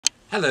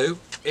Hello,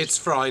 it's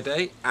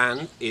Friday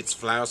and it's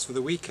Flowers for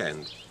the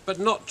Weekend. But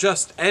not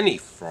just any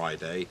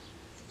Friday,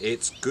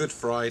 it's Good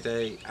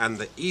Friday and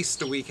the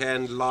Easter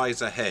weekend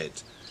lies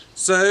ahead.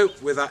 So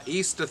with that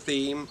Easter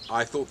theme,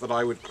 I thought that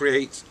I would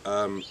create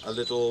a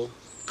little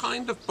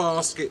kind of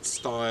basket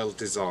style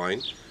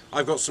design.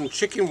 I've got some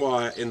chicken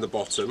wire in the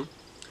bottom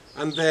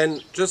and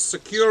then just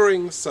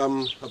securing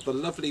some of the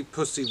lovely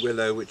pussy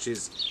willow, which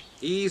is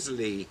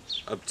easily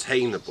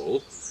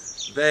obtainable.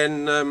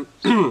 Then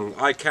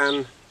I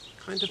can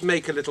kind of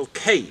make a little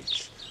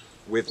cage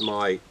with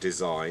my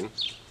design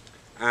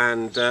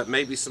and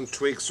maybe some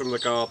twigs from the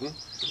garden.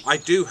 I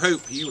do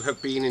hope you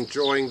have been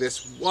enjoying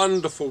this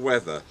wonderful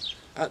weather.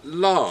 At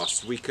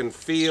last we can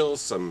feel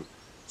some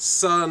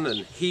sun and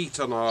heat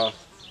on our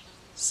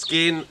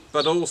skin,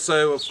 but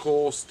also of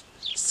course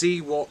see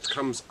what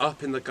comes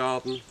up in the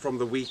garden from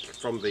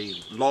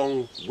the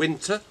long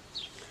winter,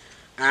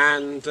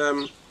 and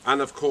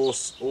of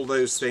course all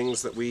those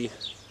things that we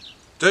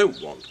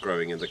don't want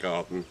growing in the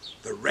garden.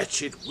 The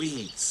wretched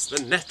weeds,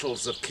 the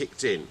nettles have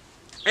kicked in.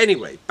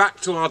 Anyway, back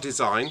to our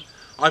design.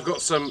 I've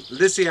got some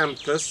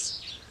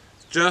lisianthus,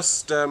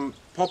 just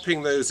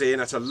popping those in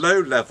at a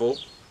low level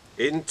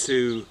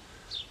into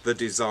the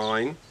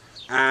design,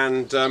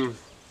 and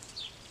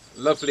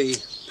lovely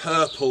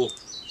purple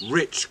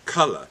rich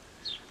colour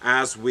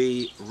as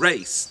we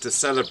race to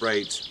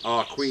celebrate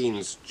our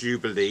Queen's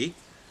Jubilee.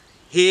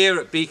 Here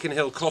at Beacon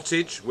Hill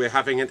Cottage we're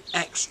having an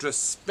extra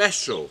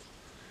special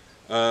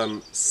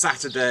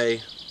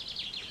Saturday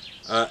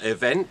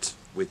event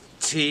with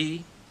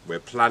tea. We're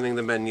planning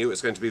the menu.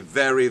 It's going to be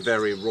very,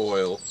 very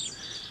royal,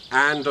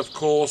 and of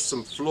course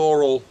some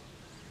floral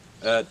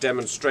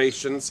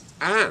demonstrations,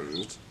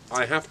 and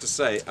I have to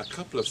say a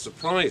couple of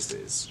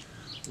surprises,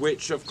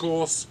 which of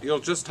course you'll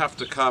just have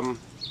to come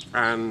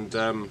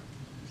and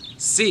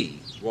see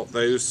what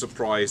those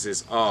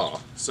surprises are.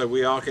 So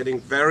we are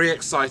getting very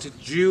excited.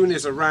 June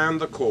is around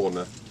the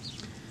corner.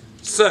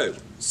 So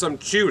some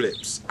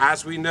tulips.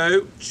 As we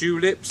know,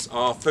 tulips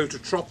are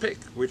phototropic,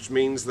 which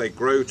means they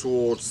grow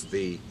towards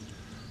the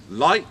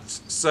light.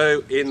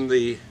 So in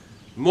the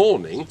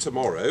morning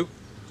tomorrow,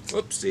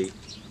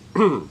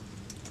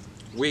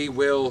 we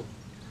will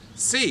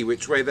see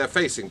which way they're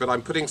facing, but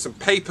I'm putting some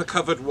paper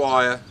covered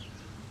wire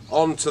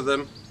onto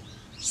them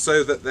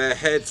so that their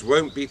heads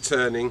won't be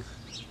turning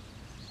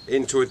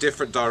into a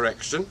different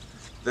direction.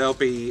 They'll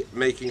be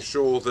making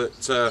sure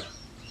that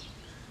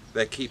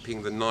they're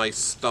keeping the nice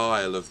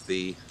style of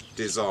the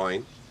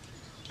design,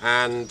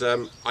 and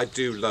I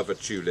do love a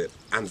tulip,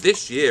 and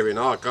this year in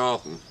our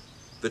garden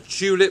the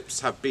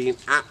tulips have been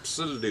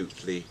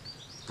absolutely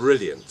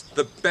brilliant,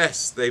 the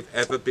best they've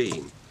ever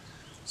been.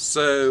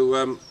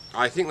 So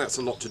I think that's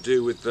a lot to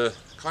do with the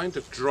kind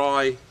of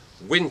dry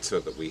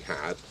winter that we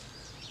had,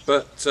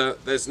 but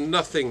there's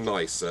nothing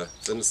nicer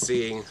than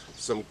seeing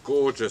some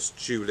gorgeous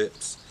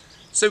tulips.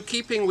 So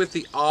keeping with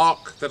the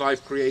arc that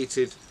I've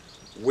created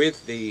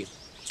with the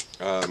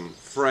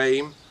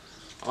frame,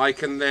 I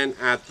can then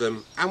add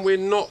them, and we're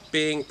not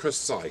being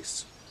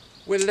precise.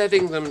 We're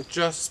letting them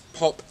just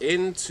pop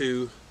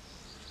into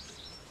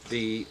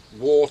the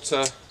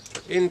water,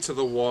 into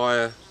the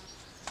wire,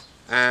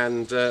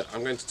 and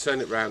I'm going to turn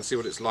it around, see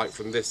what it's like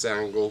from this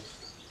angle,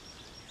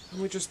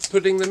 and we're just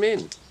putting them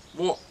in.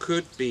 What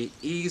could be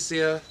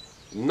easier,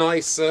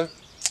 nicer?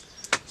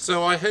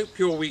 So I hope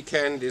your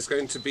weekend is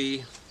going to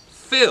be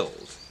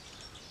filled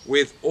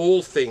with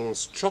all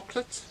things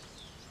chocolate,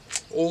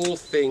 all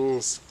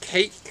things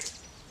cake,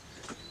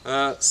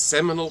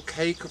 seminal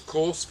cake of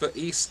course for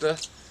Easter,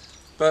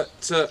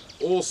 but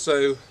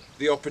also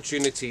the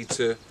opportunity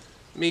to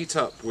meet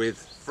up with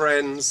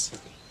friends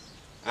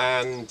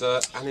and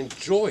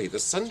enjoy the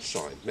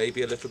sunshine,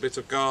 maybe a little bit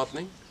of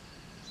gardening.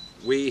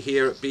 We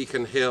here at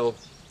Beacon Hill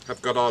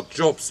have got our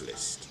jobs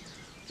list,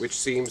 which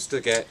seems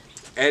to get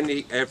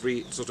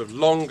every sort of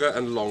longer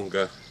and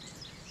longer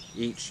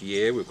each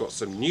year. We've got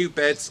some new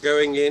beds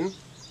going in,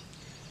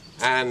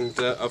 and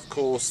of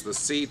course the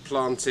seed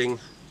planting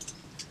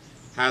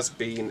has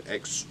been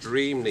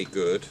extremely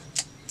good.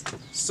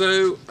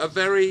 So a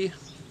very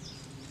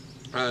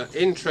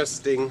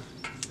interesting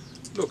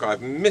look.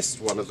 I've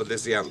missed one of the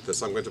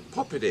lisianthus. I'm going to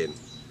pop it in,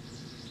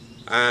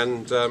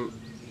 and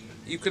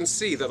you can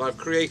see that I've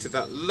created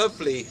that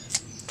lovely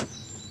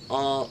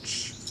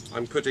arch.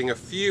 I'm putting a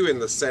few in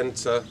the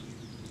center,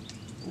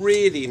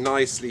 really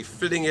nicely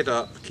filling it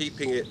up,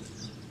 keeping it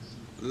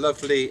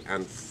lovely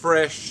and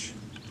fresh.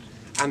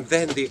 And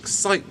then the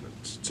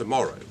excitement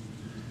tomorrow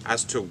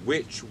as to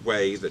which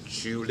way the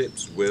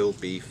tulips will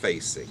be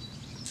facing.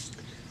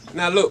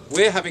 Now look,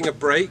 we're having a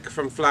break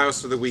from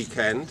Flowers for the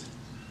Weekend.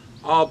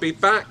 I'll be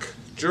back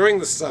during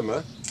the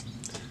summer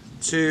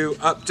to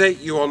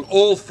update you on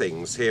all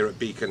things here at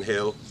Beacon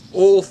Hill,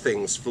 all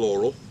things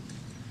floral.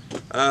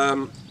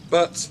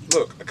 But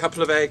look, a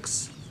couple of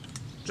eggs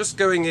just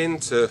going in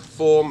to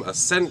form a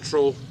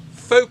central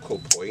focal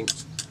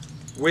point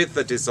with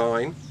the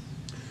design.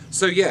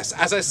 So yes,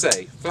 as I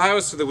say,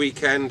 Flowers for the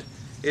Weekend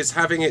is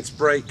having its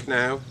break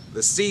now.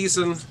 The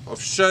season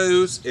of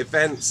shows,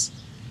 events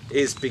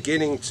is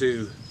beginning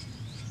to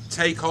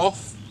take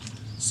off,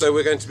 so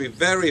we're going to be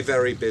very,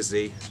 very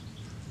busy.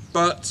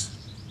 But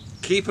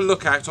keep a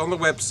lookout on the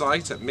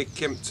website at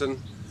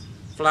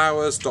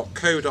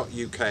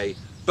mickkimptonflowers.co.uk.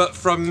 But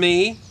from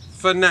me,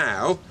 for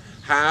now,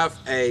 have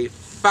a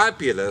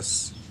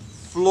fabulous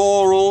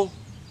floral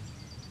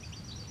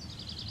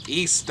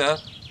Easter,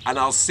 and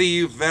I'll see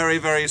you very,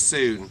 very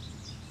soon.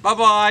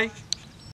 Bye-bye.